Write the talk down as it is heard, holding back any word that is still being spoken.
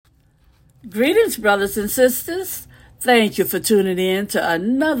Greetings, brothers and sisters. Thank you for tuning in to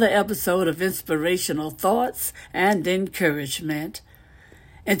another episode of Inspirational Thoughts and Encouragement.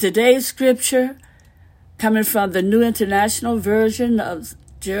 In today's scripture, coming from the New International Version of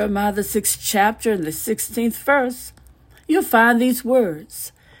Jeremiah, the 6th chapter and the 16th verse, you'll find these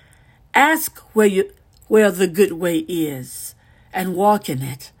words. Ask where the good way is, and walk in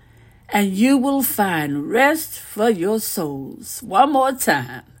it, and you will find rest for your souls. One more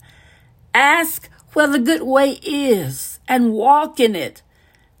time. Ask where the good way is, and walk in it,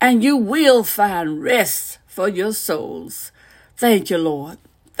 and you will find rest for your souls. Thank you, Lord.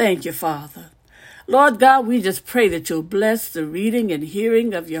 Thank you, Father. Lord God, we just pray that you'll bless the reading and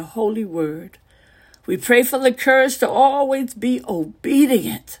hearing of your holy word. We pray for the courage to always be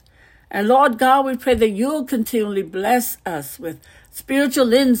obedient. And Lord God, we pray that you'll continually bless us with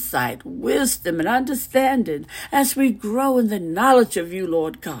spiritual insight, wisdom, and understanding as we grow in the knowledge of you,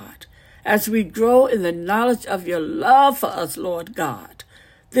 Lord God. As we grow in the knowledge of your love for us, Lord God.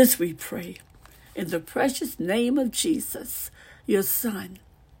 This we pray in the precious name of Jesus, your Son,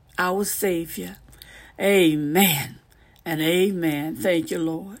 our Savior. Amen and amen. Thank you,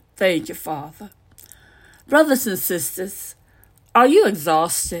 Lord. Thank you, Father. Brothers and sisters, are you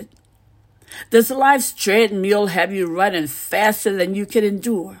exhausted? Does life's treadmill have you running faster than you can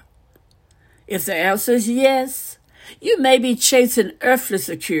endure? If the answer is yes, you may be chasing earthly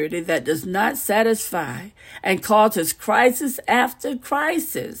security that does not satisfy and causes crisis after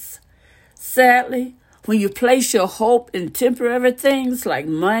crisis. Sadly, when you place your hope in temporary things like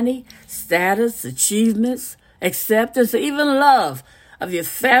money, status, achievements, acceptance, or even love of your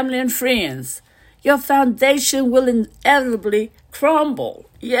family and friends, your foundation will inevitably crumble.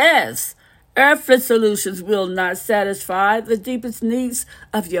 Yes, earthly solutions will not satisfy the deepest needs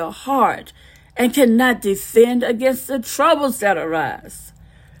of your heart and cannot defend against the troubles that arise.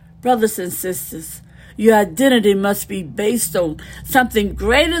 Brothers and sisters, your identity must be based on something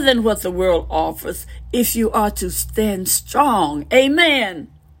greater than what the world offers if you are to stand strong.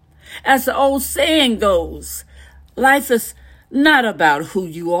 Amen. As the old saying goes, life is not about who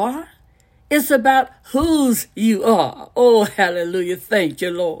you are. It's about whose you are. Oh, hallelujah. Thank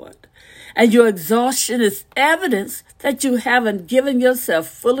you, Lord. And your exhaustion is evidence that you haven't given yourself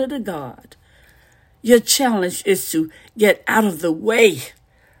fully to God. Your challenge is to get out of the way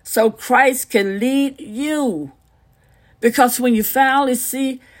so Christ can lead you. Because when you finally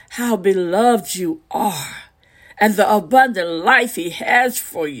see how beloved you are and the abundant life he has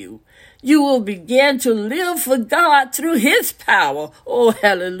for you, you will begin to live for God through his power. Oh,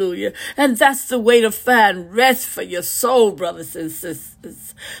 hallelujah. And that's the way to find rest for your soul, brothers and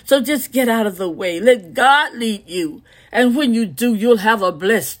sisters. So just get out of the way. Let God lead you. And when you do, you'll have a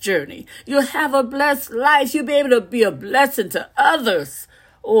blessed journey. You'll have a blessed life. You'll be able to be a blessing to others.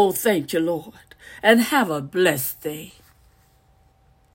 Oh, thank you, Lord. And have a blessed day.